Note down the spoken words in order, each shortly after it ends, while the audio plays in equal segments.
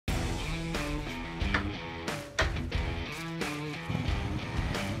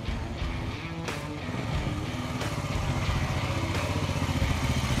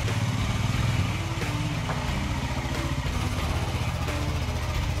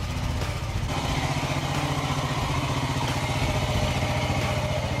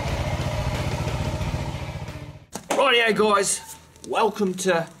Rightio guys, welcome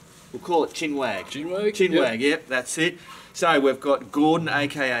to, we'll call it Chinwag. Chinwag? Chinwag, yep, that's it. So we've got Gordon,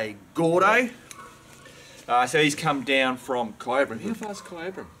 aka Gordo. So he's come down from Kyabram. How far's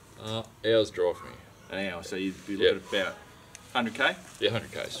Kyabram? Hours drive from here. An hour, so you'd be looking at about 100k? Yeah,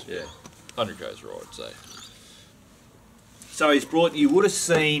 100k's. Yeah. 100k's right, I'd say. So he's brought, you would have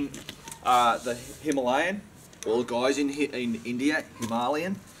seen the Himalayan, all the guys in India,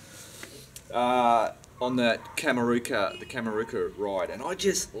 Himalayan, on the Kamaruka ride, and I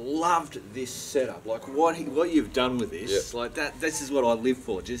just loved this setup. Like what you've done with this, like that. This is what I live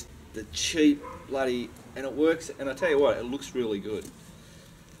for. Just the cheap bloody, and it works. And I tell you what, it looks really good.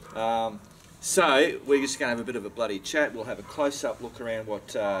 So we're just going to have a bit of a bloody chat. We'll have a close-up look around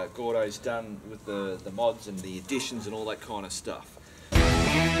what Gordo's done with the mods and the additions and all that kind of stuff.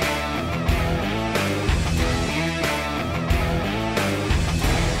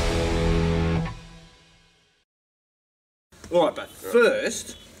 Alright, but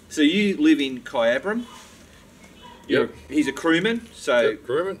first, so you live in Kyabram. Yep. He's a crewman, so Yep,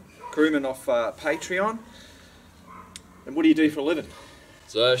 crewman. Crewman off Patreon. And what do you do for a living?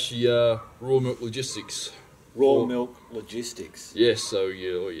 So actually, raw milk logistics. Raw milk logistics. Yes, so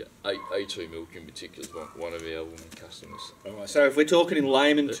yeah, A2 milk in particular is one of our women customers. Alright, so if we're talking in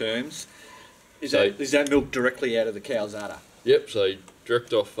layman terms, is that milk directly out of the cow's udder? Yep, so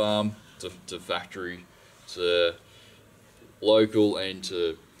direct off farm to factory to local and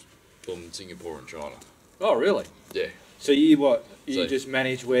to from Singapore and China. Oh, really? Yeah. So you just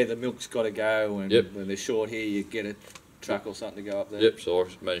manage where the milk's got to go, and when they're short here, you get a truck or something to go up there? Yep, so I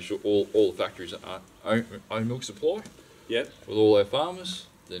manage all the factories that own milk supply. Yep. With all our farmers.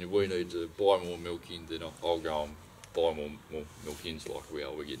 Then if we need to buy more milk in, then I'll go and buy more milk ins like we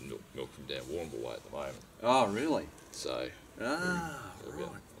are. We're getting milk from down Warrnambool way at the moment. Oh, really? So, right.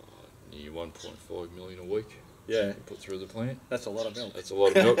 About, near 1.5 million a week. Yeah. Put through the plant. That's a lot of milk. That's a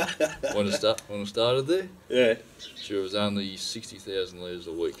lot of milk. when I started there, yeah, she was only 60,000 litres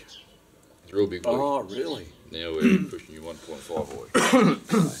a week. It's a real big week. Oh, really? Now we're pushing you 1.5 a week.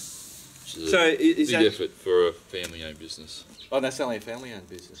 So is big effort for a family-owned business. Oh, that's only a family-owned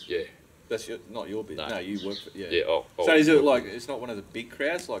business. Yeah. That's not your business. No, you work for. Yeah. Yeah. So is it like it's not one of the big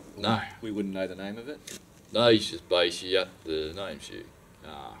crowds? Like no, we wouldn't know the name of it. No, it's just basically the name's here.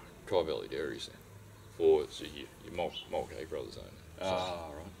 Kai Valley Dairies. Or so your Mulcahy Brothers own it.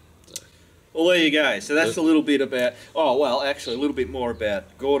 Oh, right. So. Well, there you go. So that's a little bit about. Oh, well, actually, a little bit more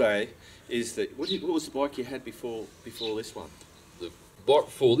about Gordo. Is that what was the bike you had before this one? The bike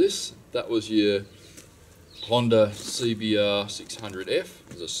before this, that was your Honda CBR 600F.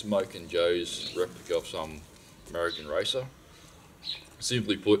 It was a Smoke and Joe's replica of some American racer.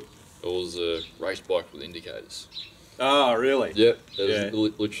 Simply put, it was a race bike with indicators. Oh, really? Yep. It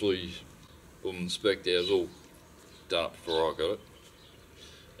was literally spec there. It was all done up before I got it.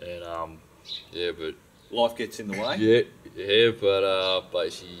 And but life gets in the way. Yeah, but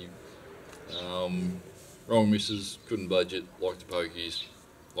basically, wrong missus, couldn't budget, liked the pokies.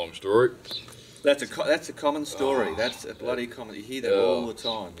 Long story. That's a common story. That's a bloody common. You hear that all the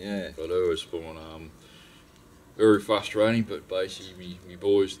time. Yeah. But it was very frustrating. But basically, my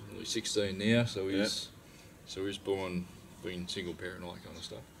boy's only 16 now, so he's born being single parent and all that kind of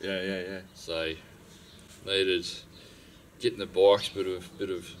stuff. Yeah. So needed getting the bikes, bit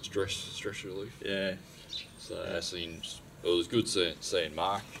of stress relief. Yeah. So it was good seeing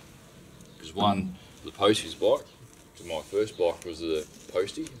Mark, because one, the Postie's bike, because my first bike was the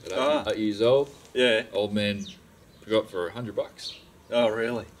Postie at 8 years old. Yeah. Old man got for $100. Oh,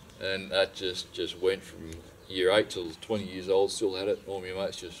 really? And that just went from year 8 till 20 years old. Still had it. All my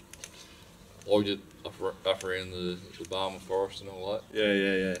mates just logged it up around the Barmer Forest and all that.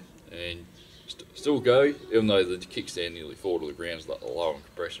 Yeah. And still go, even though the kickstand nearly fall to the ground, is like low in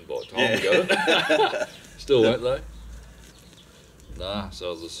compression by the time we got it. Still went though. Nah,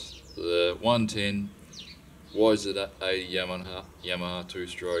 so the 110 YZ80 Yamaha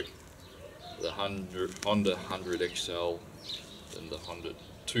 2-stroke, the Honda 100 XL, and the Honda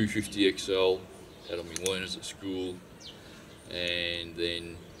 250 XL. Had on my learners at school, and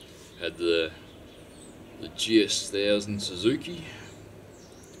then had the GS1000 Suzuki.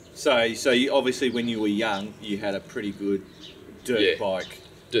 So you, obviously when you were young, you had a pretty good dirt bike.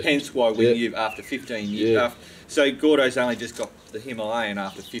 Hence why when you, after 15 years, so Gordo's only just got the Himalayan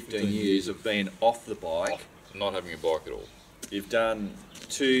after 15 years of being off the bike. Not having a bike at all. You've done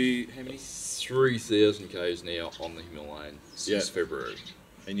how many? 3,000 Ks now on the Himalayan since February.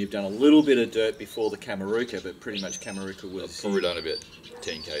 And you've done a little bit of dirt before the Kamaruka, but pretty much Kamaruka was... I've probably done about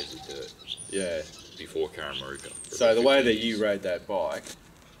 10 Ks of dirt. Yeah. Before Kamaruka. So the way that you rode that bike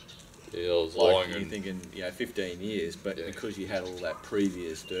Yeah, I was like lying. you're thinking, 15 years, but because you had all that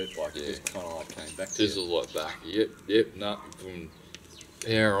previous dirt bike, it just kind of like came back to this you. was like back. Yep, nah. From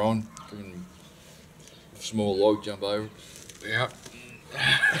power on, from small log jump over. Yeah.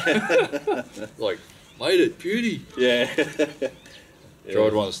 Like, made it, beauty. Yeah.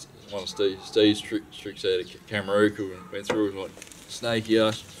 Tried one of Steve's tricks out of Camarooka and went through it like snaky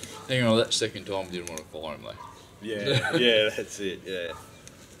ass. Hang on, that second time didn't want to follow him though. Yeah, that's it. Yeah,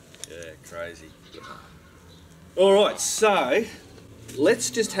 crazy. All right, so let's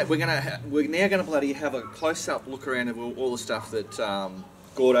just we're now gonna bloody have a close up look around of all the stuff that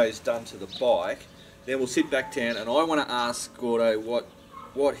Gordo's done to the bike. Then we'll sit back down, and I want to ask Gordo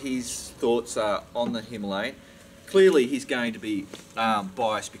what his thoughts are on the Himalayan. Clearly, he's going to be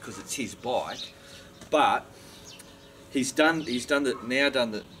biased because it's his bike, but he's done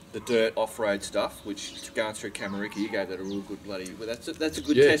the dirt off-road stuff, which going through Camarooka, you gave that a real good bloody. Well, that's a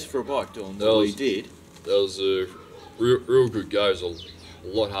good test for a bike doing what he did. That was a real good go. It was a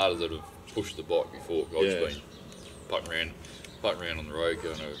lot harder than have pushed the bike before. I've just been putting around on the road,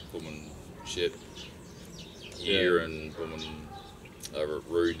 going over Pullman Shep here and Pullman over at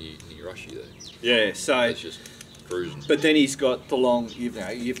Rude near Rushy there. Yeah, so it's just cruising. But then he's got the long.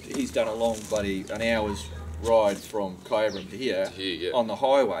 He's done a long bloody an hour's ride from Cobram to here on the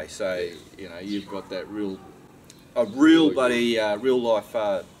highway. So you've got that real life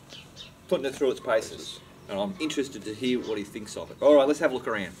putting it through its paces. And I'm interested to hear what he thinks of it. All right, let's have a look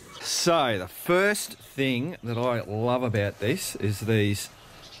around. So the first thing that I love about this is these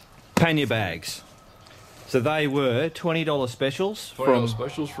pannier bags. So they were $20 specials. $20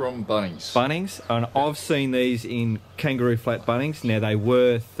 specials from Bunnings. Bunnings, and I've seen these in Kangaroo Flat Bunnings. Now they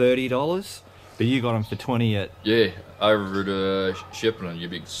were $30, but you got them for 20 at... Yeah, over at Shepparton, your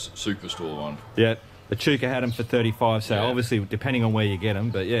big superstore one. Yeah, the Chuka had them for 35. So obviously depending on where you get them,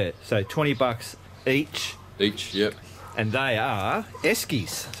 but so $20 each. Each, yep. And they are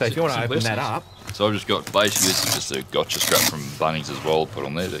Eskies. So if you want to open that up. So I've just got, basically this is just a gotcha strap from Bunnings as well, put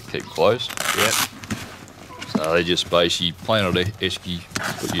on there to keep closed. Yep. So they just basically plain old Esky,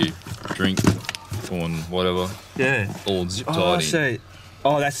 put your drink on whatever. Yeah. All zip tied in.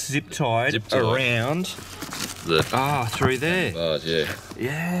 That's zip tied around. Through there. Yeah.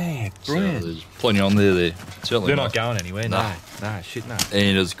 Yeah, brilliant. So there's plenty on there. They're not going anywhere. No, shit, no.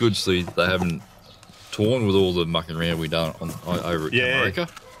 And it's good to see they haven't torn with all the mucking around we done over at Camarooka.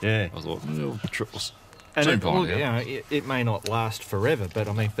 Yeah. I thought, triples. And it may not last forever, but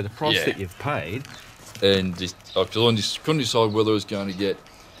I mean, for the price that you've paid. And I just couldn't decide whether I was going to get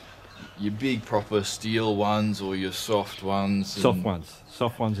your big proper steel ones or your soft ones. Soft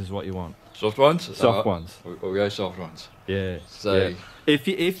ones is what you want. Soft ones? Soft ones. We'll go soft ones. Yeah. So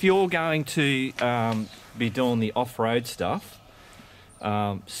if you're going to be doing the off-road stuff,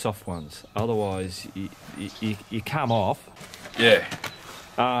 soft ones. Otherwise, you come off. Yeah.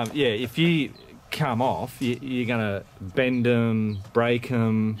 If you come off, you're gonna bend them, break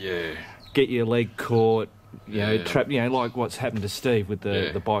them. Yeah. Get your leg caught. Trap. Like what's happened to Steve with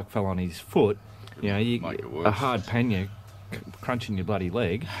the bike fell on his foot. A hard pannier crunching your bloody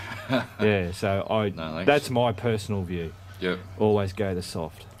leg. So that's my personal view. Yep. Always go the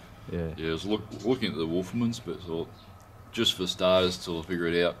soft. Yeah. Yeah, I was looking at the Wolfermans, but thought just for starters till I figure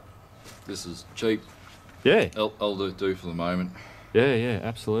it out. This is cheap. Yeah. I'll do for the moment. Yeah,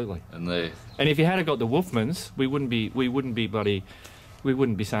 absolutely. And if you hadn't got the Wolfmans, we wouldn't be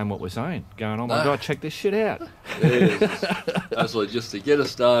saying what we're saying. Going, oh my God, check this shit out. Absolutely, just to get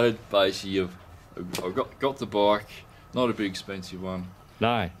us started, basically, I've got the bike, not a big expensive one.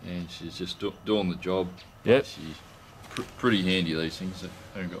 No. And she's just doing the job. Yep. She's pretty handy, these things.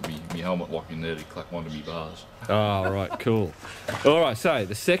 I haven't got me helmet lock in there to clap onto me bars. Oh, right, cool. All right, so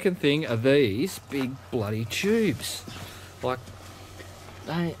the second thing are these big bloody tubes. Like,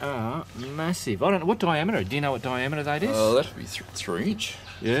 they are massive. I don't know, what diameter? Do you know what diameter that is? That'd be 3 inch.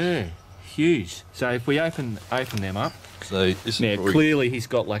 Yeah, huge. So if we open them up. So clearly he's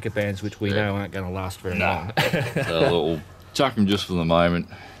got lacquer bands, which we know aren't going to last very long. So we'll chuck them just for the moment.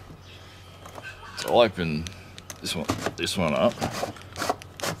 So I'll open this one up.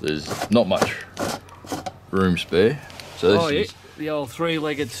 There's not much room spare. So this is the old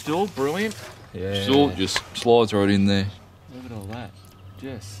 3-legged stool, brilliant. Yeah. Stool just slides right in there. Look at all that.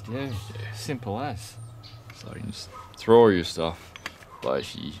 Just simple as. So you just throw all your stuff,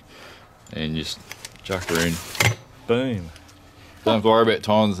 basically, and just chuck her in. Boom. Don't have to worry about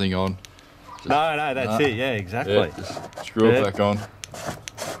tying the thing on. No, that's it. Yeah, exactly. Yeah, just screw it back on.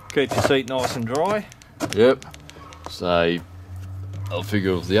 Keep your seat nice and dry. Yep. So I'll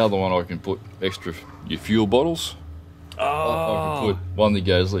figure with the other one I can put extra your fuel bottles. I can put one that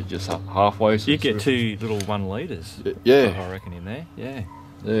goes like just halfway. You get 2 little 1 litres. Yeah. I reckon in there. Yeah.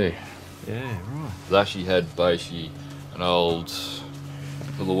 Yeah. Yeah, right. They actually had basically an old,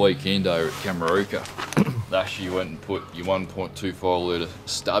 for the weekend over at Camaruca, they actually went and put your 1.25 litre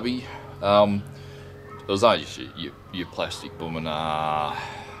Stubby. It was only just your plastic booming,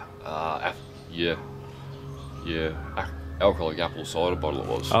 your alcoholic apple cider bottle it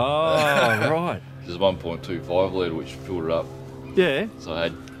was. Oh, right. Just 1.25 litre, which filled it up. Yeah. So I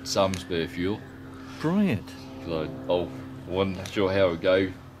had some spare fuel. Brilliant. So I wasn't sure how it would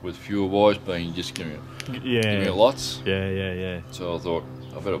go with fuel wise, being just giving it lots. Yeah. So I thought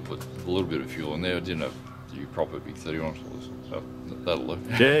I better put a little bit of fuel in there. I didn't have to proper big 31, so that'll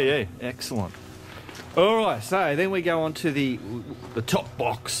do. Yeah. Excellent. All right, so then we go on to the top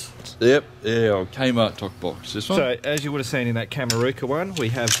box. Yep, yeah, Kmart top box. This one. So as you would have seen in that Camaruca one, we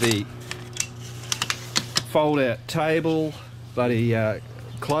have the fold-out table, bloody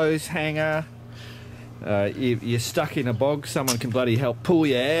clothes hanger. You're stuck in a bog, someone can bloody help pull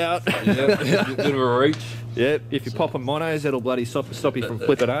you out. Yep, a bit of a reach. Yep, if you're popping monos, that'll bloody stop you from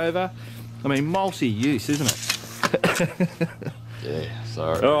flipping over. I mean, multi-use, isn't it? Yeah, so.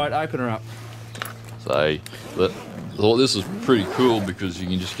 All right, open her up. So, I thought this was pretty cool because you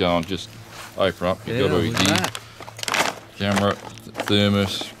can just go and just open up. You've got all your gear, camera,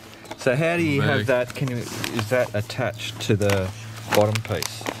 thermos. So how do you have that? Is that attached to the bottom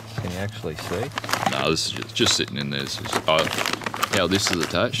piece? Can you actually see? No, this is just sitting in there. This is how this is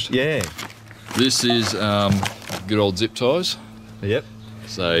attached. Yeah. This is good old zip ties. Yep.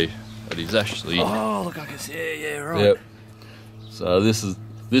 So it is actually. Oh, look, I can see. Yeah, right. Yep. So this is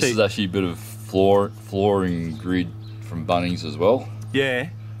actually a bit of flooring grid from Bunnings as well. Yeah.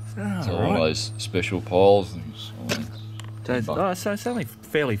 Oh, so one of those special piles. So it's only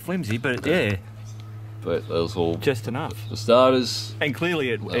fairly flimsy, but yeah. But that was all just enough. For starters. And clearly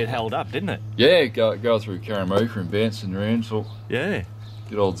it held up, didn't it? Yeah, go through Caramoka and bouncing around. So yeah.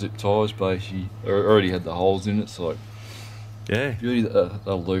 Good old zip ties, basically. Already had the holes in it, so yeah. Beauty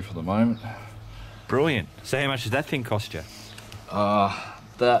that'll do for the moment. Brilliant. So how much does that thing cost you?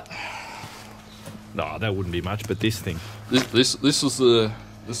 That. No, that wouldn't be much, but this thing. This is the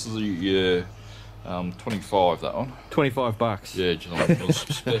 25, that one. $25. Yeah,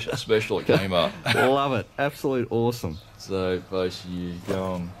 just special at Kmart. Love it. Absolute awesome. So basically you go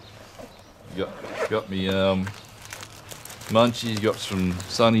on, you got me munchies, you got some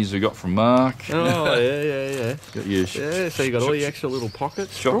sunnies we got from Mark. Oh yeah. Got your so you got all your extra little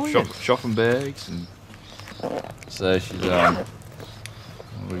pockets. Shopping bags, and so she's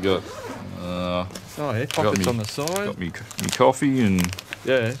we got pockets on the side. Got me coffee and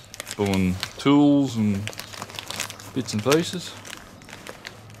pulling tools and bits and pieces.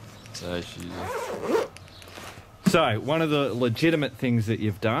 So she's. So one of the legitimate things that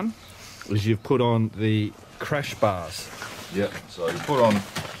you've done is you've put on the crash bars. Yep. So you put on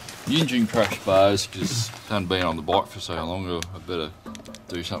the engine crash bars because I haven't been on the bike for so long. I better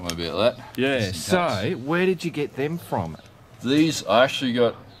do something about that. Yeah. So where did you get them from? These I actually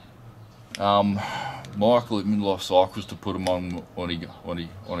got Michael at Midlife Cycles to put them on when he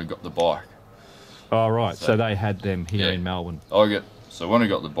got the bike. Oh right. So they had them here in Melbourne. So when I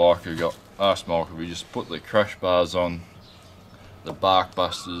got the bike, I asked Michael if we just put the crash bars on, the bark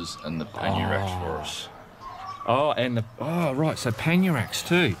busters and the pannier racks for us. Oh, and right. So pannier racks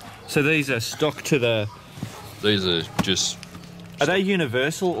too. So these are stock to the. These are just. Are they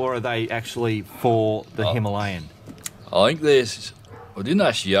universal or are they actually for the Himalayan? I think there's. I didn't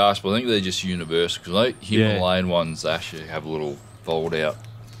actually ask, but I think they're just universal because Himalayan ones actually have a little fold-out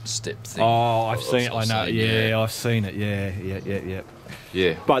step thing. Oh, I've seen it. I know. Yeah, I've seen it. Yeah.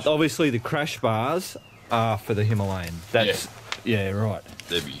 Yeah. But obviously the crash bars are for the Himalayan. That's right.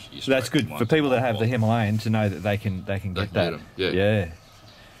 That's good for people that have the Himalayan to know that they can get that. Yeah.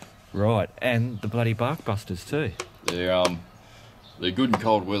 Right, and the bloody bark busters too. They're good in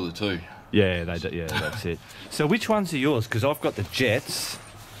cold weather too. Yeah, that's it. So which ones are yours? Because I've got the Jets.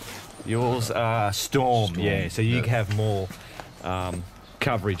 Yours are Storm. Yeah. So you have more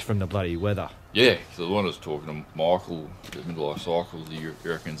coverage from the bloody weather. Yeah. So the one I was talking to Michael at Midlife Cycles, he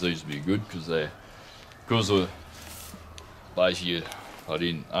reckons these would be good because basically I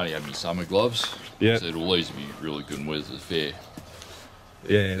didn't only have my summer gloves. Yeah. So it'll these be really good in weather. Fair.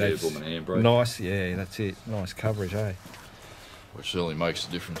 Yeah, that's handbrake. Nice. Yeah, that's it. Nice coverage, eh? Which certainly makes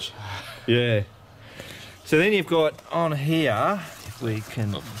a difference. Yeah. So then you've got on here, if we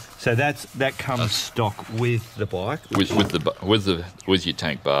can. So that comes stock with the bike. With your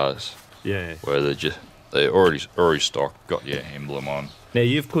tank bars. Yeah. Where they're just they're already stocked. Got your emblem on. Now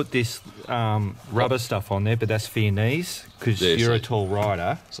you've put this rubber stuff on there, but that's for your knees because you're a tall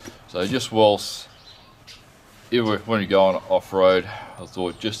rider. So just whilst when you're going off road, I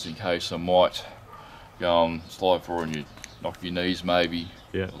thought just in case I might go and slide forward and you knock your knees maybe.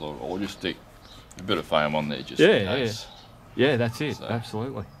 Yeah. I thought I'll just stick a bit of foam on there just in case. Yeah, that's it. So.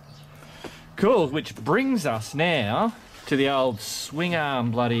 Absolutely. Cool. Which brings us now to the old swing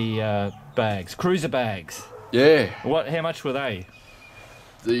arm bloody bags, cruiser bags. Yeah. How much were they?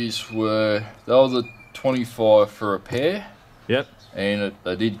 They were the 25 for a pair. Yep. And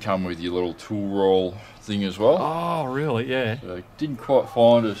they did come with your little tool roll thing as well. Oh, really? Yeah. So I didn't quite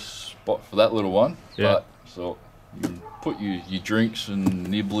find a spot for that little one. Yeah. But so you can put your drinks and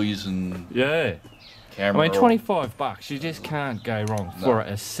nibblies and camera. I mean, $25. You just can't go wrong for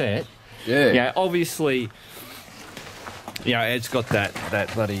a set. Yeah. Yeah. Obviously, it's got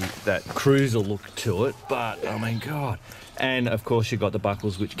that cruiser look to it. But I mean, God. And of course, you've got the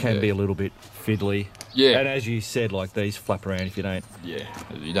buckles, which can be a little bit fiddly. Yeah. And as you said, like these flap around if you don't. Yeah.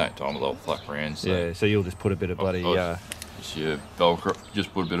 If you don't time, they'll flap around. So. Yeah. So you'll just put a bit of bloody. Velcro.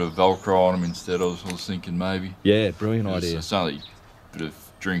 Just put a bit of Velcro on them instead. I was thinking maybe. Yeah. Brilliant idea. It's only a bit of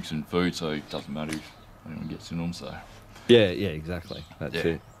drinks and food, so it doesn't matter if anyone gets in them. So. Yeah. Yeah. Exactly. That's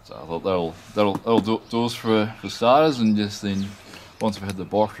it. So I thought that'll do us for starters, and just then once we've had the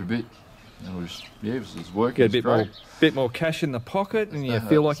bike for a bit. It was working. Get a bit more cash in the pocket, and you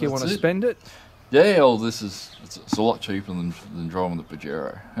feel like you want to spend it. Yeah, it's a lot cheaper than driving the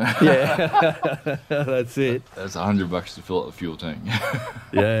Pajero. Yeah, that's it. That's $100 to fill up the fuel tank.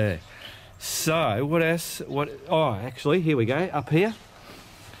 Yeah. So what else? Oh, actually, here we go. Up here.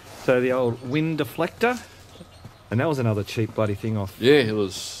 So the old wind deflector, and that was another cheap bloody thing off. Yeah, it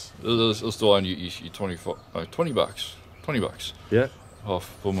was still on you $20. Yeah.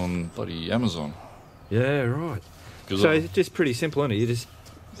 Off from on bloody Amazon. Yeah, right. So it's just pretty simple, isn't it?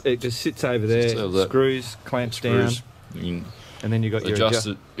 It just sits over there, screws, clamps down, and then you got your adjust.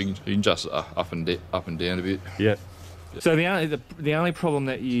 You can adjust it up and down a bit. Yep. So the only problem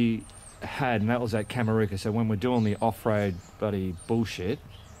that you had, and that was that Kamaruka. So when we're doing the off-road bloody bullshit.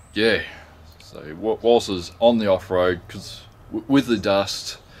 Yeah. So whilst I was on the off-road, because with the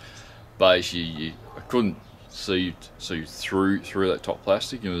dust, basically I couldn't see through that top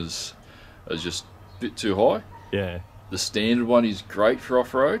plastic. It was just a bit too high. Yeah. The standard one is great for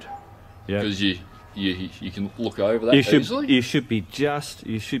off-road. Yeah. Because you can look over that easily. Your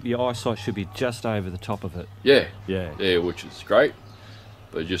eyesight should be just over the top of it. Yeah. Yeah. Yeah, which is great.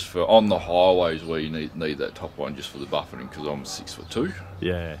 But just for on the highways where you need that top one just for the buffeting, because I'm 6'2".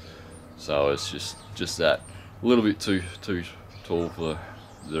 Yeah. So it's just that a little bit too tall for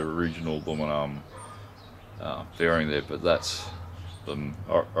the original woman fairing there, but that's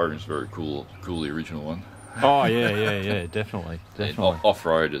Oregon's very cool the original one. Oh yeah, definitely.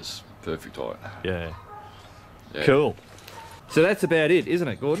 Off-road is perfect height. Yeah. Cool. So that's about it, isn't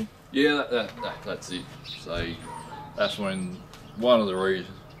it, Gordon? Yeah, that's it. So that's one of the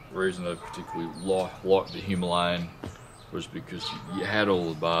reasons I particularly liked the Himalayan was because you had all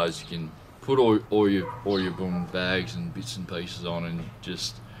the bars. You can put all your boom bags and bits and pieces on, and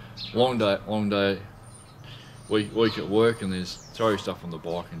just long day, week at work, and there's throw your stuff on the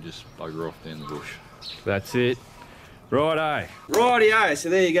bike and just bugger off down the bush. That's it. Righto. Rightio. So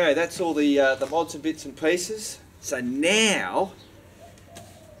there you go. That's all the mods and bits and pieces. So now,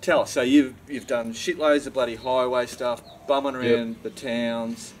 tell us. So you've done shitloads of bloody highway stuff, bumming around the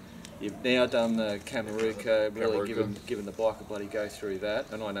towns. You've now done the Kamaruka, really given the bike a bloody go through that,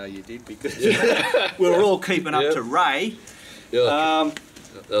 and I know you did because we were all keeping up to Ray. Yeah,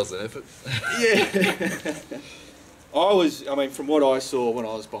 that was an effort. Yeah. I mean, from what I saw when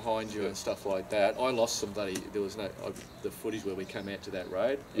I was behind you and stuff like that, I lost some bloody. There was the footage where we came out to that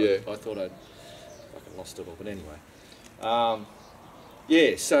road. Yeah. I thought I'd fucking lost it all, but anyway.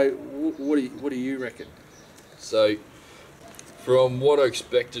 Yeah. So what do you reckon? So, from what I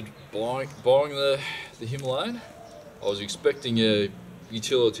expected buying the Himalayan, I was expecting a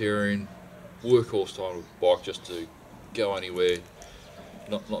utilitarian workhorse type of bike just to go anywhere,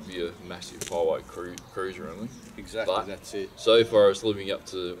 not be a massive highway cruiser or anything. Exactly, but that's it. So far, it's living up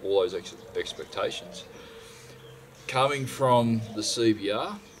to all those expectations. Coming from the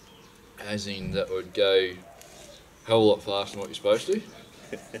CBR, as in that would go a hell of a lot faster than what you're supposed to,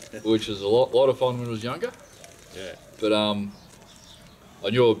 which was a lot of fun when I was younger. Yeah. But I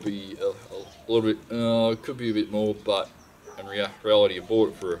knew it would be a little bit, it could be a bit more, but in reality, I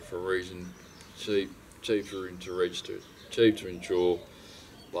bought it for a reason. Cheaper to register, cheap to insure.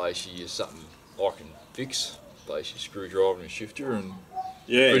 Basically, is something I can fix. Basically, screwdriver and a shifter, and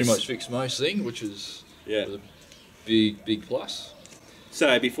pretty much fix most things, which is Yeah. was a big plus.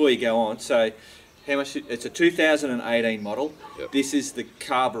 So before you go on, so how much? It's a 2018 model. Yep. This is the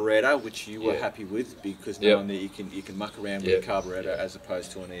carburettor, which you were happy with because knowing that you can muck around with a carburettor as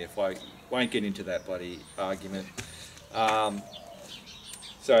opposed to an EFI. Won't get into that bloody argument.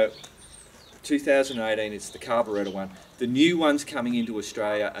 So 2018, it's the carburettor one. The new ones coming into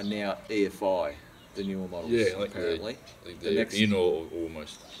Australia are now EFI, the newer models. Yeah, apparently. The next in or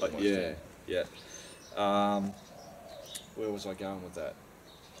almost. Yeah. Where was I going with that?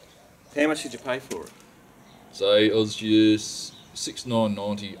 How much did you pay for it? So it was just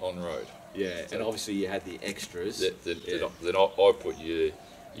 $6,990 on road. Yeah, and obviously you had the extras. Then I put your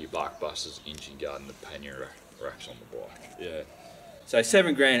bark busters, engine guard, and the pannier racks on the bike. Yeah. So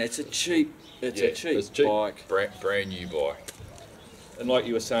 $7,000. It's a cheap bike. Brand new bike. And like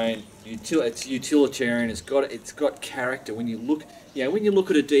you were saying, it's utilitarian. It's got character. When you look at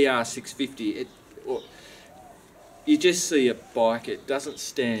a DR650, you just see a bike. It doesn't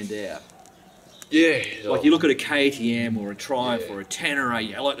stand out. Yeah. Like you look at a KTM or a Triumph or a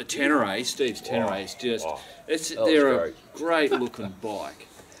Tenere. Like the Tenere, Steve's Tenere is just. They're a great looking bike.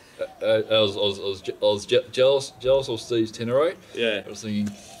 I was jealous of Steve's Tenere. Yeah. I was thinking,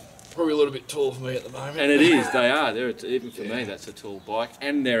 probably a little bit tall for me at the moment. And it is, they are. Even for me, that's a tall bike.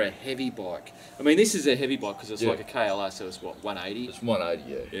 And they're a heavy bike. I mean, this is a heavy bike because it's like a KLR, so it's what, 180? It's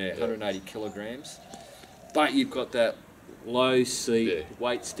 180, Yeah, 180 kilograms. But you've got that low seat,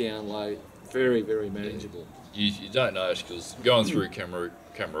 weights down low, very, very manageable. You don't notice because going through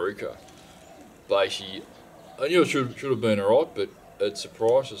Camaruca, basically, I knew it should have been alright, but it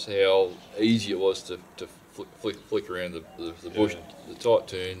surprised us how easy it was to flick around the bush, the tight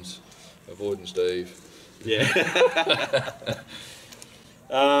turns, avoiding Steve. Yeah.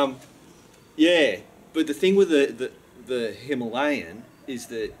 Yeah, but the thing with the Himalayan is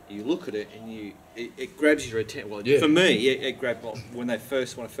that you look at it and it grabs your attention. Well, for me, it grabbed when I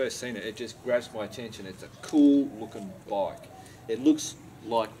first seen it. It just grabs my attention. It's a cool looking bike. It looks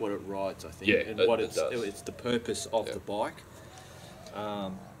like what it rides, I think, and it's the purpose of the bike.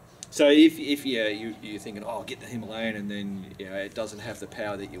 So if you're thinking, oh, I'll get the Himalayan, and then it doesn't have the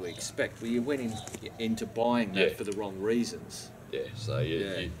power that you expect. Well, you went into buying that for the wrong reasons. Yeah. So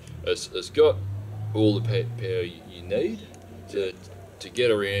it's got all the power you need to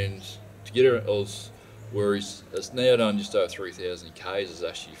get around. Whereas it's now done just over 3,000 k's. It's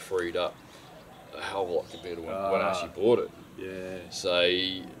actually freed up a hell of a lot compared to when I actually bought it. Yeah. So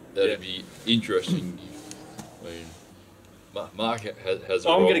that'd be interesting. I mean, Mark has.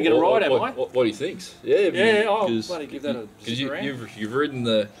 I'm going to get a ride, am I? What he thinks? Yeah. I'll bloody give that a. Because you've ridden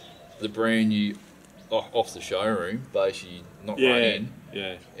the brand new off the showroom, basically not running.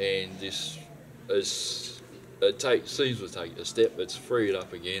 Yeah. And this seems to take a step. It's freed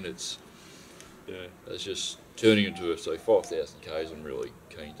up again. It's just turning into 5,000 k's. I'm really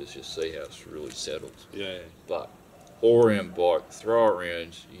keen to just see how it's really settled. Yeah. But all around bike, throw it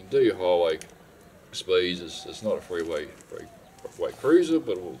around. You can do your highway speeds. It's not a freeway cruiser,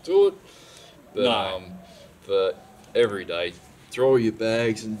 but it will do it. But for every day, throw your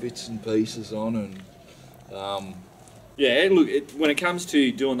bags and bits and pieces on, and when it comes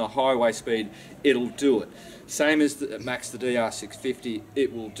to doing the highway speed, it'll do it. Same as the DR650,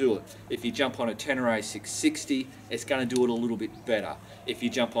 it will do it. If you jump on a Tenere 660, it's going to do it a little bit better. If you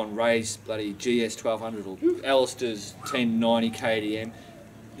jump on Ray's bloody GS 1200 or Alistair's 1090 KTM,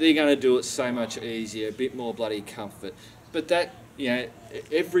 they're going to do it so much easier, a bit more bloody comfort. But that,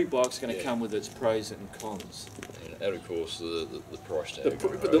 every bike's going to come with its pros and cons. And of course, the price tag.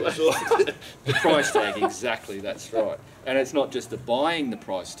 The price tag, exactly, that's right. And it's not just the buying the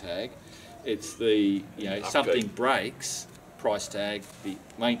price tag, it's the, something breaks, price tag, the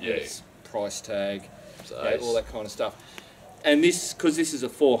maintenance price tag, all that kind of stuff. And because this is a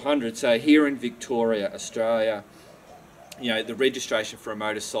 400, so here in Victoria, Australia, the registration for a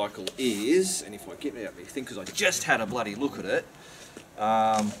motorcycle is, and if I get out my thing, because I just had a bloody look at it,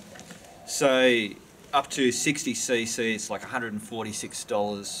 so up to 60cc, it's like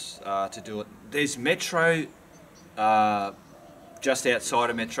 $146 to do it. There's Metro, just outside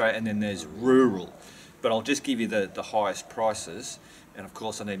of Metro, and then there's rural. But I'll just give you the highest prices, and of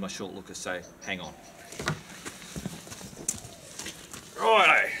course I need my short lookers, so hang on.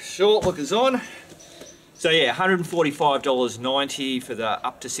 Righto, short lookers on. So yeah, $145.90 for the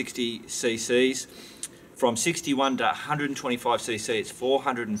up to 60 cc's. From 61 to 125cc, it's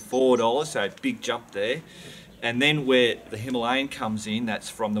 $404, so a big jump there. And then where the Himalayan comes in, that's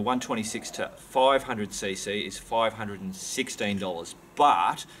from the 126 to 500cc, is $516.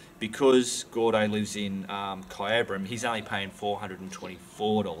 But because Gordo lives in Kyabram, he's only paying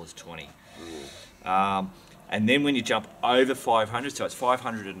 $424.20. And then when you jump over 500, so it's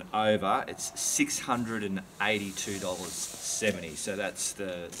 500 and over, it's $682.70. So that's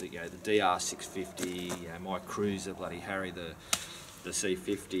the DR 650, my cruiser, bloody Harry, the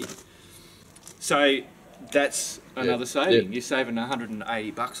C50. So that's another saving. Yeah. You're saving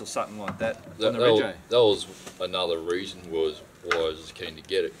 $180 or something like that on the Rego. That was another reason why I was keen to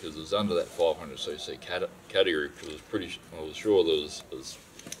get it, because it was under that 500cc category, because I was sure that it was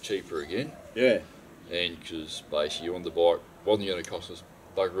cheaper again. Yeah. And because basically on the bike wasn't going to cost us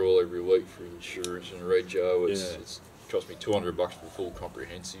bugger all every week for insurance and rego. It's cost me $200 for full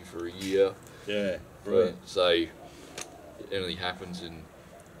comprehensive for a year. Yeah, brilliant. Say anything happens and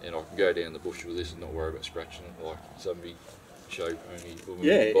I can go down the bush with this and not worry about scratching it like some big show pony woman.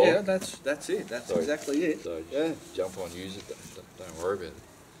 Yeah, that's it. That's exactly it. So jump on, use it. Don't worry about it.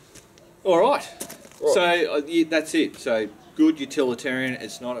 All right. So that's it. So good utilitarian.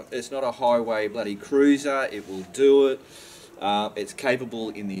 It's not a highway bloody cruiser. It will do it. It's capable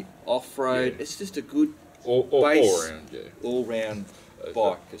in the off-road. It's just a good all round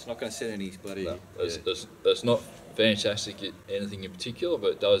bike. It's not going to set any bloody. No, it's not fantastic at anything in particular,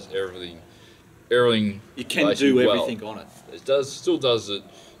 but it does everything. You can do everything on it. It still does it,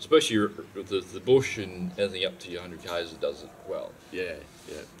 especially with the bush and anything up to your 100k's. It does it well. Yeah.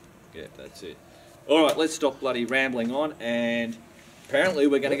 That's it. All right, let's stop bloody rambling on, and apparently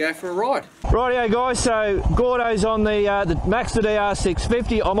we're going to go for a ride. Rightio guys, so Gordo's on the Maxter DR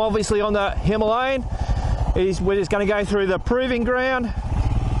 650. I'm obviously on the Himalayan. We're just going to go through the proving ground.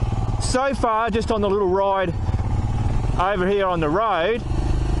 So far, just on the little ride over here on the road,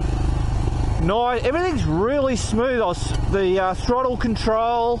 everything's really smooth. The throttle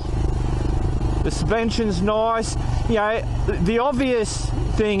control, the suspension's nice. The obvious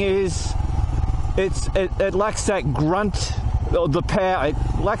thing is it lacks that grunt, the power. It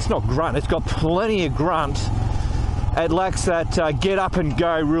lacks not grunt, it's got plenty of grunt. It lacks that get up and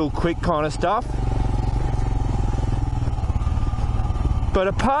go real quick kind of stuff. But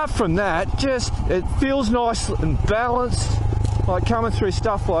apart from that, it feels nice and balanced, like coming through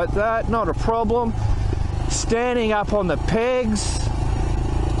stuff like that, not a problem. Standing up on the pegs,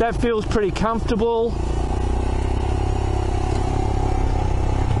 that feels pretty comfortable.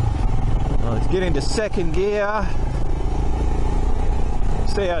 Let's get into second gear.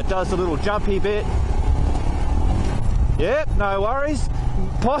 See how it does the little jumpy bit. Yep, no worries.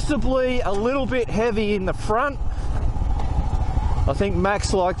 Possibly a little bit heavy in the front. I think Max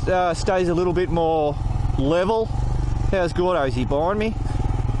stays a little bit more level. How's Gordo? Is he behind me?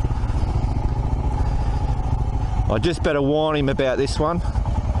 I just better warn him about this one.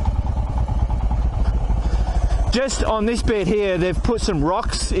 Just on this bit here, they've put some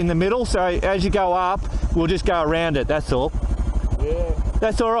rocks in the middle, so as you go up, we'll just go around it, that's all. Yeah.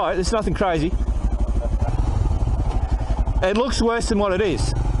 That's all right, it's nothing crazy. It looks worse than what it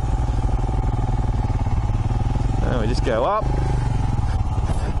is. And we just go up,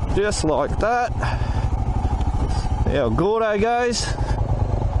 just like that. See how Gordo goes.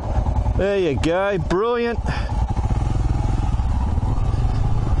 There you go, brilliant.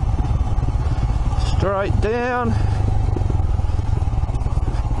 Straight down.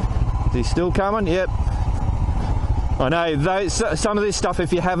 Is he still coming? Yep. I know some of this stuff,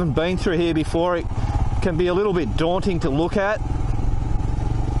 if you haven't been through here before, it can be a little bit daunting to look at.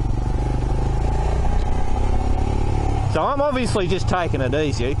 So I'm obviously just taking it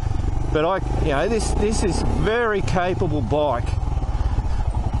easy, but this is very capable bike.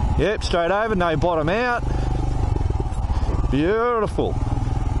 Yep, straight over, no bottom out. Beautiful.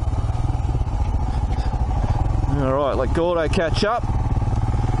 All right, let Gordo catch up.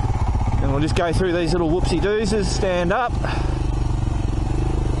 And we'll just go through these little whoopsie-doozes, stand up.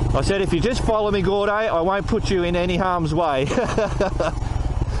 I said if you just follow me, Gordo, I won't put you in any harm's way.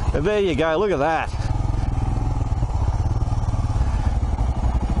 And there you go, look at that.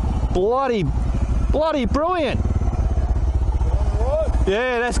 Bloody brilliant.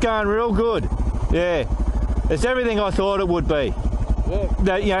 Yeah, that's going real good. Yeah, it's everything I thought it would be.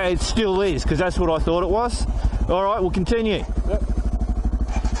 Yeah. It still is, because that's what I thought it was. All right, we'll continue. Yep.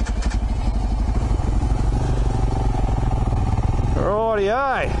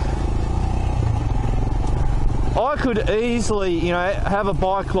 Rightio. I could easily, have a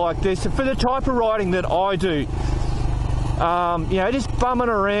bike like this for the type of riding that I do. Just bumming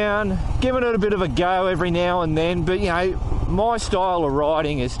around, giving it a bit of a go every now and then. But my style of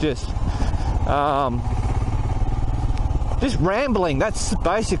riding is just rambling. That's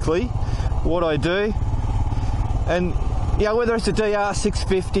basically what I do. And whether it's a DR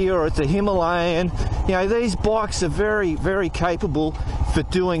 650 or it's a Himalayan, these bikes are very, very capable for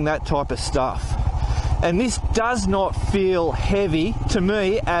doing that type of stuff. And this does not feel heavy to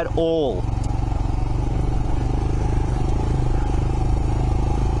me at all.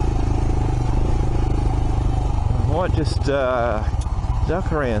 I might just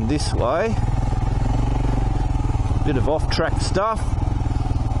duck around this way. Bit of off-track stuff.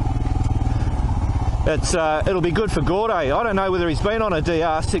 It'll be good for Gordo. I don't know whether he's been on a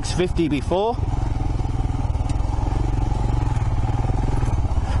DR 650 before.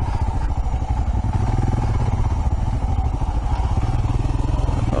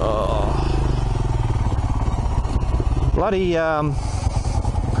 Bloody, well,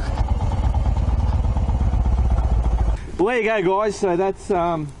 there you go, guys. So that's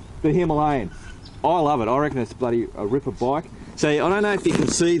the Himalayan. I love it. I reckon it's bloody a ripper bike. So I don't know if you can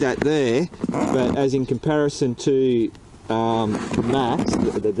see that there, but as in comparison to Max,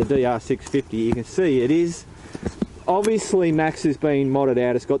 the DR 650, you can see it is obviously Max has been modded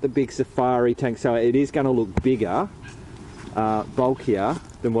out. It's got the big safari tank, so it is going to look bigger, bulkier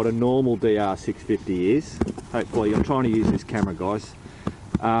than what a normal DR 650 is. Hopefully, I'm trying to use this camera, guys.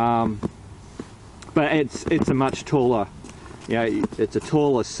 But it's a much taller, you know, it's a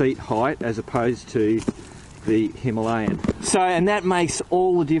taller seat height as opposed to the Himalayan. So, and that makes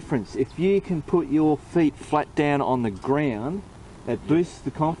all the difference. If you can put your feet flat down on the ground, that boosts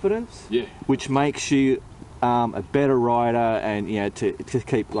the confidence, which makes you a better rider, and you know, to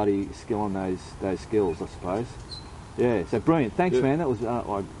keep bloody skill on those skills, I suppose. Yeah, so brilliant. Thanks, man. That was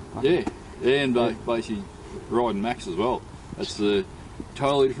and basically riding Max as well. That's a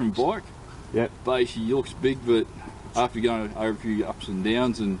totally different bike. Yep. Basically, he looks big, but after going over a few ups and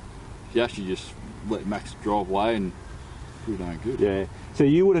downs, and you actually just let Max drive away, and pretty darn good. Yeah. So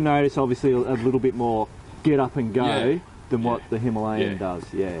you would have noticed, obviously, a little bit more get up and go than what the Himalayan does.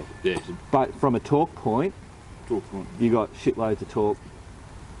 Yeah. Yeah. But from a torque point, you got shitloads of torque.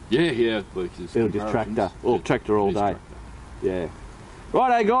 Yeah. It'll just tractor. Tractor all day. Tractor. Yeah.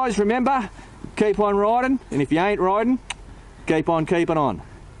 Righto, guys. Remember, keep on riding, and if you ain't riding, keep on keeping on.